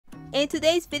In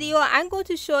today's video, I'm going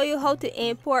to show you how to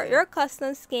import your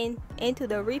custom skin into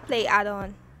the Replay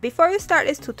add-on. Before you start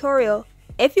this tutorial,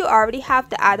 if you already have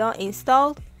the add-on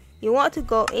installed, you want to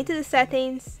go into the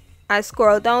settings and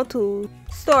scroll down to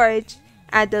storage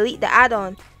and delete the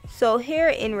add-on. So here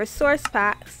in resource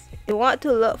packs, you want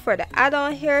to look for the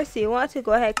add-on here, so you want to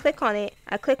go ahead, click on it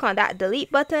and click on that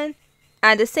delete button.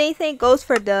 And the same thing goes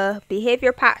for the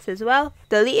behavior packs as well.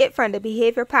 Delete it from the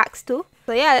behavior packs too.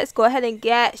 So yeah, let's go ahead and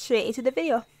get straight into the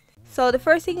video. So the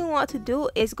first thing you want to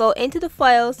do is go into the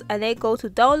files and then go to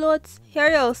downloads. Here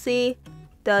you'll see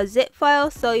the zip file,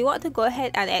 so you want to go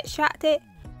ahead and extract it.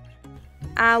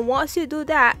 And once you do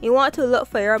that, you want to look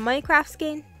for your Minecraft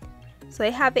skin. So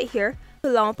I have it here.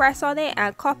 Long press on it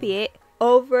and copy it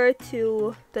over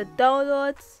to the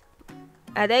downloads,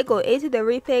 and then go into the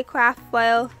Replaycraft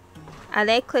file and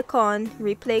then click on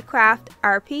Replaycraft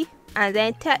RP, and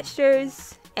then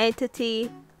textures,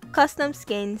 entity, custom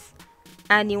skins,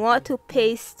 and you want to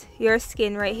paste your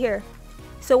skin right here.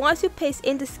 So once you paste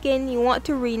in the skin, you want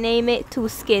to rename it to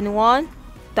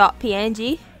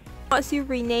skin1.png. Once you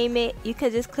rename it, you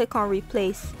can just click on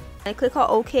replace and click on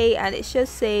OK, and it should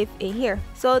save in here.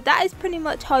 So that is pretty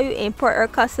much how you import your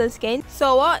custom skin.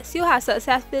 So once you have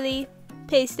successfully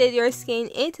pasted your skin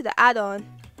into the add-on,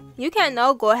 you can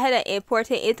now go ahead and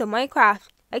import it into Minecraft.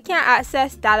 I can't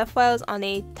access data files on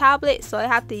a tablet, so I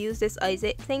have to use this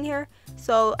iZip thing here.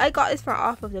 So I got this from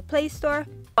off of the Play Store.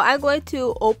 So I'm going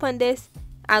to open this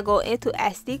and go into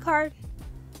SD card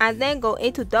and then go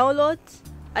into downloads.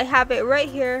 I have it right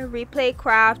here,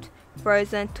 Replaycraft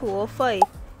version 205.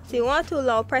 So you want to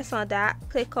long press on that,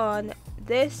 click on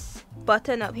this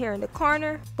button up here in the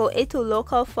corner, go into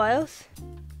local files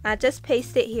and just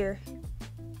paste it here.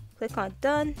 Click on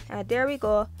done, and there we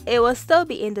go. It will still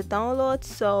be in the download,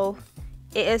 so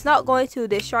it is not going to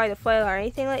destroy the file or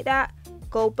anything like that.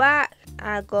 Go back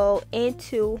and go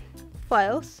into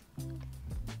files.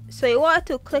 So you want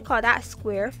to click on that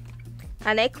square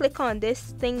and then click on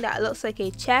this thing that looks like a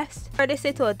chest. Turn this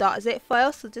into a .zip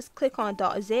file, so just click on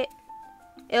 .zip.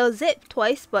 It'll zip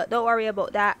twice, but don't worry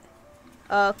about that.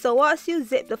 So once you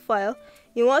zip the file,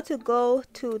 you want to go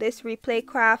to this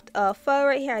Replaycraft file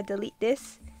right here and delete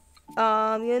this.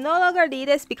 You no longer need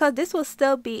this because this will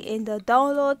still be in the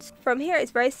downloads. From here,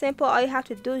 it's very simple. All you have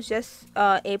to do is just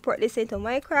import this into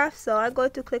Minecraft. So I'm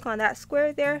going to click on that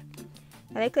square there,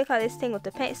 and then click on this thing with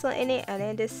the pencil in it, and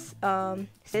then this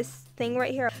thing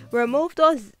right here. Remove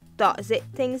those .zip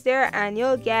things there, and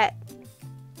you'll get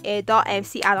a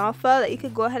 .mc add-on file that you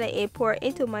can go ahead and import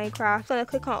into Minecraft. So I'm gonna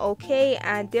click on OK,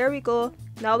 and there we go.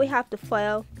 Now we have the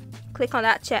file. Click on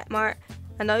that check mark,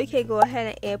 and now you can go ahead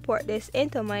and import this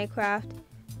into Minecraft.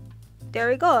 There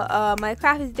we go.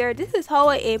 Minecraft is there. This is how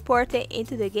I import it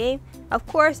into the game. Of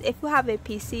course, if you have a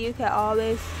PC, you can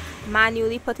always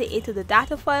manually put it into the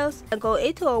data files and go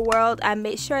into a world and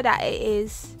make sure that it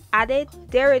is added.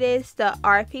 There it is, the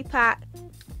RP pack,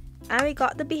 and we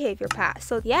got the behavior pack.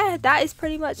 So yeah, that is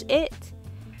pretty much it.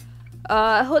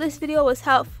 I hope this video was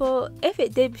helpful. If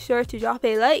it did, be sure to drop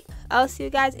a like. I'll see you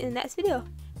guys in the next video.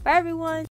 Bye everyone.